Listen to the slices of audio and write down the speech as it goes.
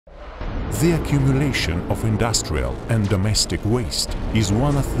The accumulation of industrial and domestic waste is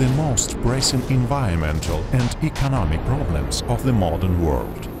one of the most pressing environmental and economic problems of the modern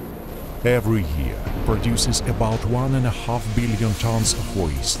world. Every year produces about 1.5 billion tons of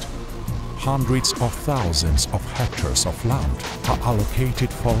waste. Hundreds of thousands of hectares of land are allocated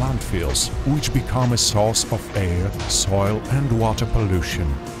for landfills, which become a source of air, soil and water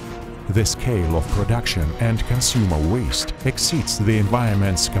pollution. The scale of production and consumer waste exceeds the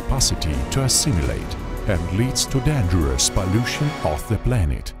environment's capacity to assimilate and leads to dangerous pollution of the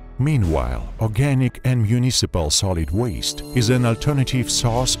planet. Meanwhile, organic and municipal solid waste is an alternative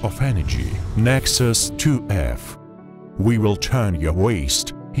source of energy, NEXUS-2F. We will turn your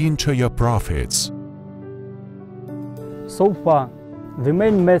waste into your profits. So far, the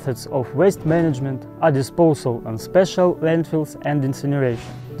main methods of waste management are disposal on special landfills and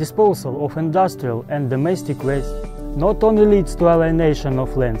incineration. Disposal of industrial and domestic waste not only leads to alienation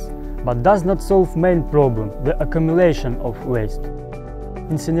of lands, but does not solve main problem, the accumulation of waste.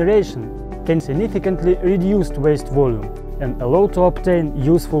 Incineration can significantly reduce waste volume and allow to obtain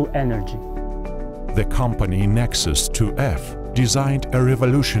useful energy. The company NEXUS-2F designed a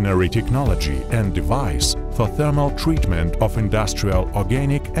revolutionary technology and device for thermal treatment of industrial,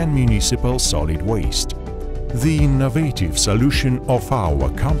 organic and municipal solid waste. The innovative solution of our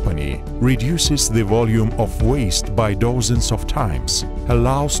company reduces the volume of waste by dozens of times,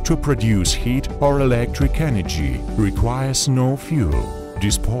 allows to produce heat or electric energy, requires no fuel,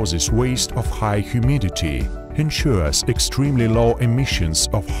 disposes waste of high humidity, ensures extremely low emissions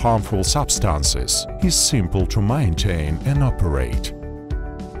of harmful substances, is simple to maintain and operate.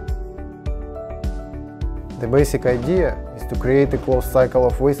 The basic idea is to create a closed cycle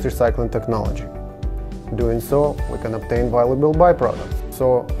of waste recycling technology. Doing so, we can obtain valuable byproducts,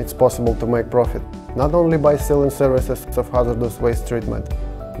 so it's possible to make profit not only by selling services of hazardous waste treatment,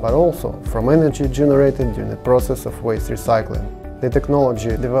 but also from energy generated during the process of waste recycling. The technology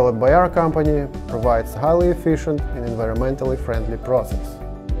developed by our company provides a highly efficient and environmentally friendly process.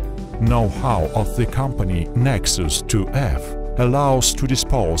 Know-how of the company NEXUS-2F allows to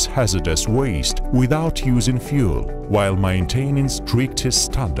dispose hazardous waste without using fuel while maintaining strictest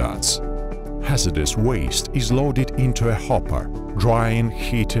standards. Hazardous waste is loaded into a hopper. Drying,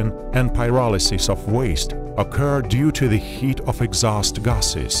 heating and pyrolysis of waste occur due to the heat of exhaust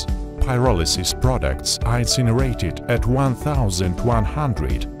gases. Pyrolysis products are incinerated at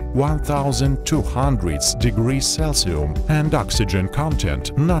 1100–1200 degrees Celsius and oxygen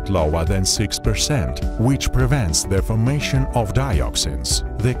content not lower than 6%, which prevents the formation of dioxins.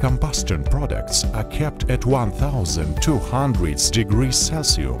 The combustion products are kept at 1200 degrees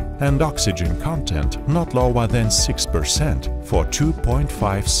Celsius and oxygen content not lower than 6% for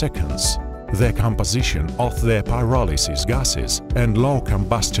 2.5 seconds. The composition of the pyrolysis gases and low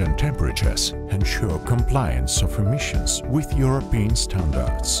combustion temperatures ensure compliance of emissions with European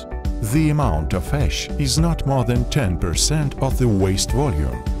standards. The amount of ash is not more than 10% of the waste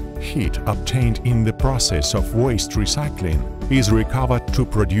volume. Heat obtained in the process of waste recycling is recovered to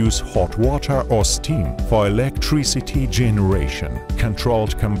produce hot water or steam for electricity generation.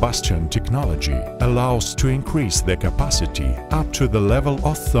 Controlled combustion technology allows to increase the capacity up to the level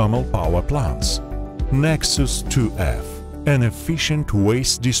of thermal power plants. NEXUS-2F, an efficient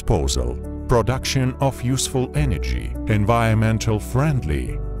waste disposal, production of useful energy, environmental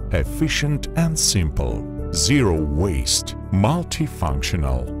friendly, efficient and simple, zero waste,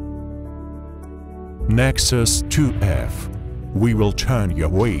 multifunctional. NEXUS-2F. We will turn your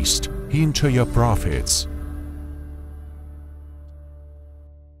waste into your profits.